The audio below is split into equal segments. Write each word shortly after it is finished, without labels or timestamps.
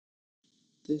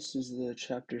This is the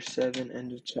chapter 7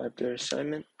 end of chapter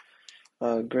assignment,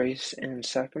 Grace and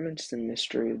Sacraments, the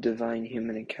Mystery of Divine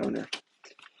Human Encounter.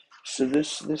 So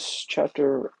this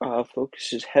chapter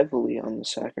focuses heavily on the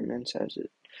sacraments as it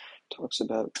talks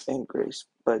about and grace,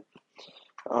 but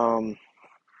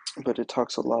it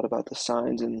talks a lot about the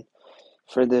signs. And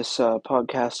for this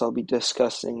podcast, I'll be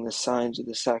discussing the signs of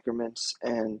the sacraments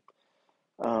and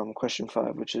question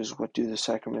 5, which is, what do the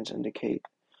sacraments indicate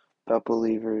about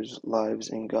believers' lives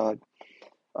in God?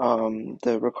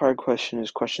 The required question is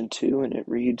question 2, and it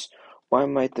reads, why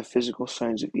might the physical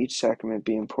signs of each sacrament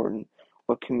be important?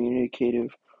 What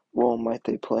communicative role might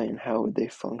they play, and how would they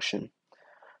function?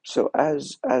 So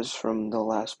as from the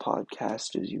last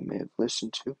podcast, as you may have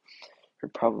listened to, or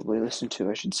probably listened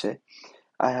to, I should say,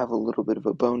 I have a little bit of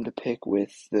a bone to pick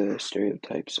with the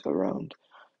stereotypes around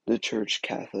the church,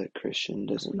 Catholic, Christian,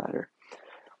 doesn't matter.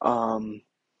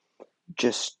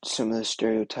 Just some of the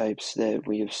stereotypes that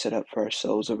we have set up for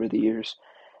ourselves over the years.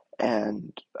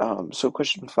 And so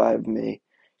question 5 may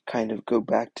kind of go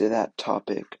back to that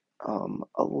topic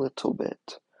a little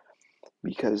bit,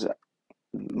 because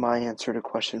my answer to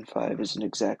question 5 isn't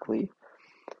exactly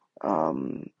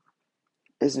one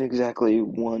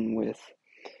with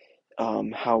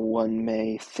how one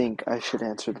may think I should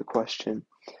answer the question.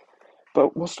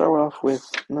 But we'll start off with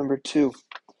number 2.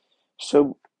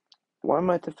 So, why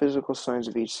might the physical signs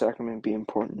of each sacrament be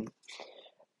important?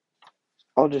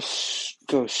 I'll just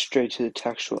go straight to the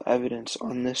textual evidence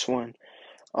on this one.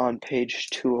 On page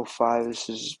 205, this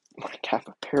is like half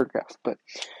a paragraph, but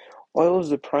oil is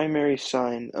the primary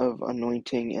sign of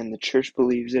anointing, and the Church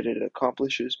believes that it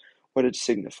accomplishes what it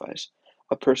signifies: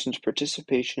 a person's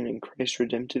participation in Christ's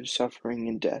redemptive suffering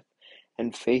and death,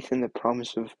 and faith in the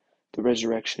promise of the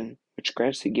resurrection, which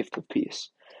grants the gift of peace.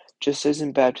 Just as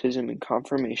in baptism and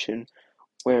confirmation,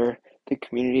 where the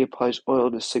community applies oil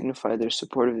to signify their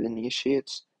support of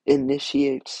initiates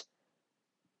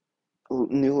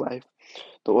new life,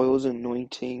 the oil's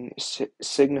anointing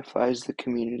signifies the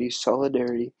community's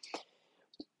solidarity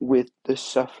with the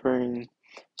suffering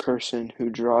person who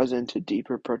draws into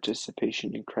deeper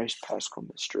participation in Christ's paschal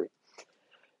mystery.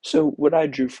 So what I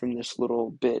drew from this little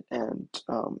bit, and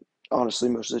honestly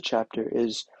most of the chapter,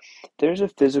 is there's a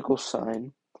physical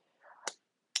sign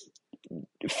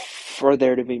for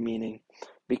there to be meaning,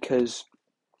 because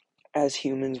as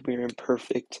humans we're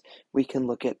imperfect. We can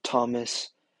look at Thomas,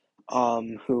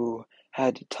 who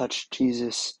had to touch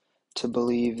Jesus to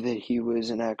believe that he was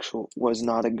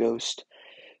not a ghost.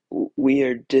 We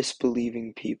are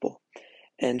disbelieving people.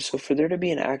 And so for there to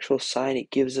be an actual sign,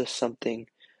 it gives us something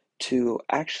to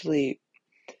actually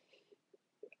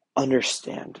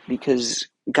understand, because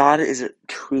God is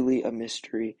truly a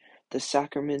mystery. The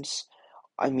sacraments,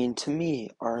 to me,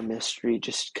 are a mystery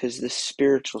just because the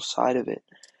spiritual side of it.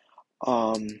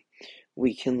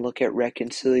 We can look at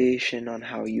reconciliation on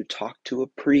how you talk to a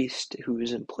priest who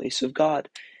is in place of God.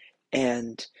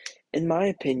 And in my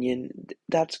opinion,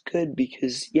 that's good,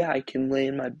 because I can lay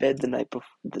in my bed the night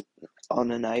before,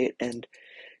 on a night, and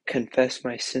confess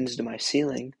my sins to my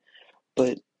ceiling.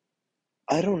 But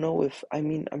I don't know if,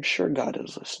 I'm sure God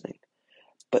is listening,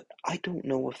 but I don't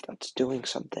know if that's doing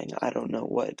something. I don't know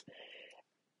what,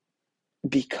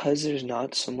 because there's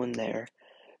not someone there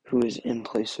who is in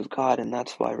place of God, and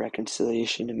that's why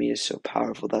reconciliation to me is so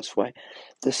powerful. That's why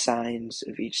the signs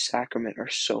of each sacrament are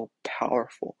so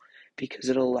powerful, because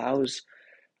it allows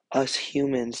us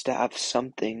humans to have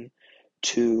something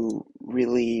to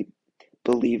really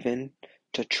believe in,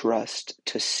 to trust,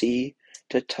 to see,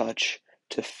 to touch,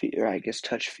 to feel, or I guess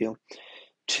touch, feel,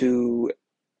 to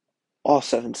all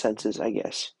 7 senses, I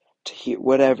guess, to hear,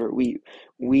 whatever. We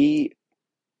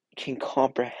can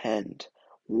comprehend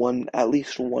at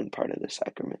least one part of the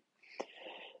sacrament.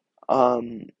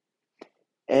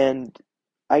 And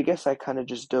I guess I kind of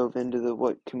just dove into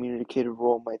what communicative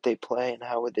role might they play and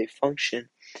how would they function.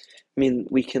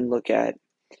 We can look at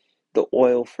the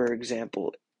oil, for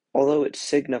example, although it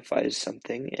signifies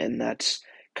something, and that's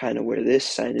kind of where this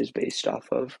sign is based off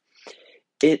of.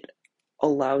 It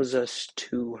allows us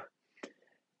to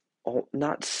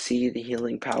not see the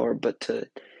healing power, but to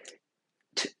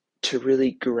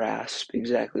really grasp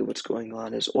exactly what's going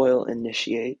on. As oil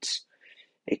initiates,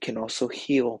 it can also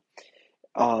heal.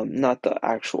 Not the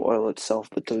actual oil itself,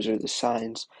 but those are the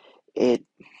signs. It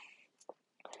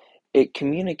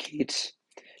communicates,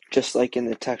 just like in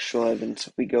the textual evidence.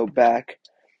 If we go back,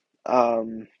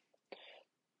 the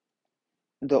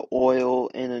oil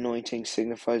and anointing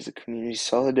signifies the community's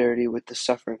solidarity with the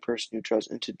suffering person who draws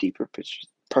into deeper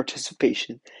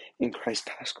participation in Christ's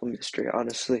paschal mystery.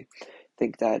 Honestly,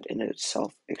 think that in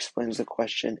itself explains the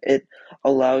question. It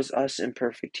allows us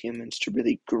imperfect humans to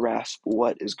really grasp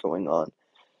what is going on.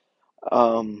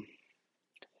 Um,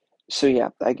 so yeah,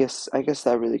 I guess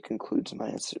that really concludes my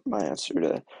answer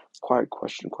to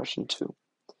question 2.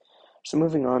 So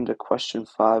moving on to question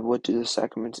 5, what do the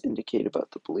sacraments indicate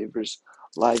about the believer's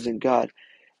lives in God?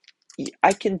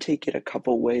 I can take it a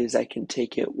couple ways. I can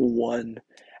take it one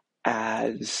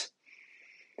as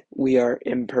we are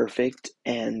imperfect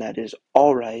and that is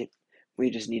all right. We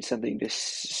just need something to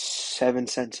seven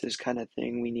senses kind of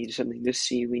thing. We need something to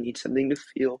see. We need something to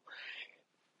feel.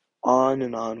 On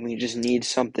and on. We just need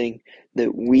something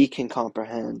that we can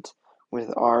comprehend with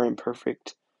our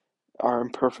imperfectness.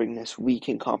 We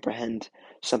can comprehend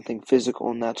something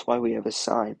physical, and that's why we have a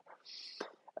sign.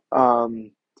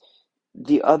 Um,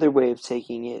 the other way of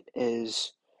taking it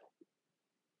is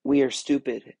we are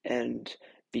stupid, and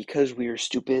because we are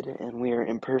stupid and we are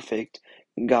imperfect,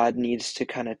 God needs to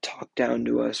kind of talk down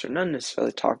to us, or not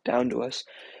necessarily talk down to us,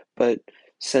 but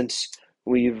since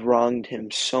we've wronged him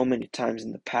so many times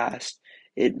in the past,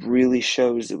 it really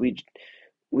shows that we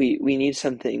need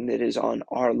something that is on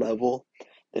our level,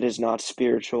 that is not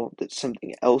spiritual, that's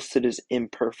something else that is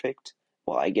imperfect.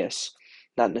 Well, I guess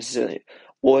not necessarily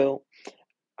oil.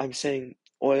 I'm saying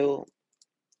oil,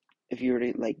 if you were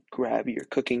to like grab your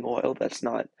cooking oil, that's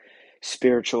not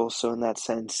spiritual. So in that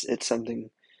sense, it's something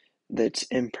that's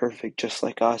imperfect, just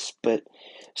like us, but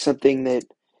something that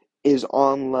is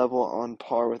on level, on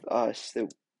par with us.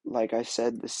 That, like I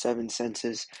said, the seven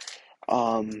senses,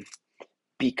 um,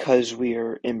 because we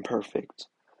are imperfect.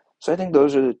 So I think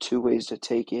those are the two ways to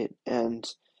take it, and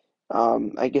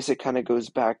I guess it kind of goes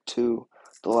back to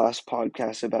the last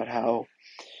podcast about how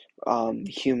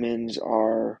humans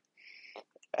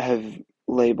have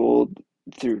labeled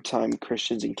through time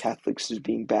Christians and Catholics as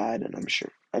being bad, and I'm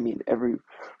sure, I mean, every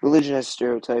religion has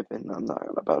stereotype, and I'm not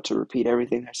about to repeat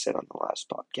everything I said on the last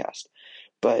podcast,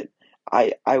 but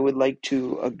I would like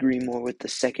to agree more with the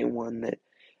second one, that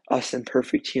us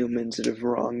imperfect humans that have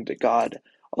wronged God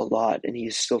a lot, and He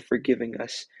is still forgiving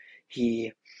us.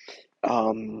 He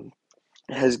um,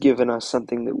 has given us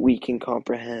something that we can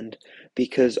comprehend,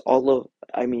 because all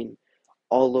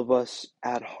of us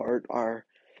at heart are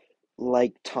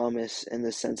like Thomas in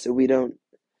the sense that we don't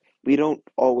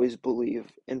always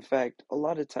believe. In fact, a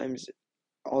lot of times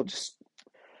I'll just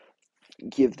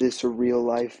give this a real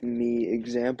life me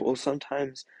example.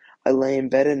 Sometimes I lay in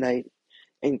bed at night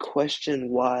and question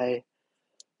why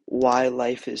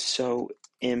life is so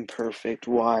imperfect,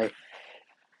 why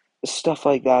stuff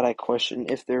like that. I question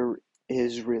if there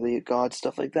is really a God,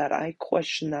 stuff like that. I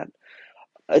question that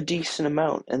a decent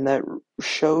amount, and that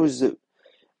shows that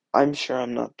I'm sure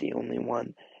I'm not the only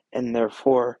one, and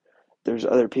therefore there's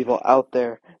other people out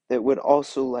there that would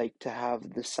also like to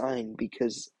have the sign,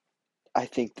 because I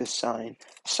think the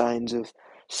signs of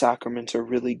sacraments are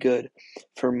really good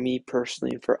for me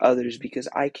personally and for others, because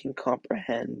I can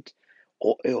comprehend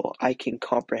oil, I can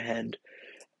comprehend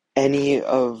any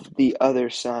of the other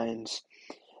signs.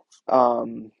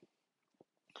 Um,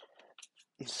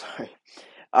 sorry,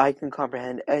 I can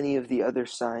comprehend any of the other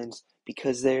signs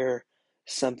because they're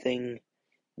something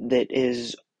that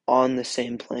is on the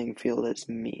same playing field as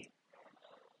me.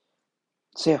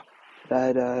 So yeah,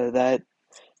 that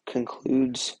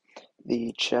concludes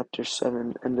the chapter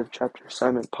 7, end of chapter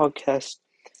 7 podcast.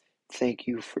 Thank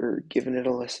you for giving it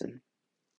a listen.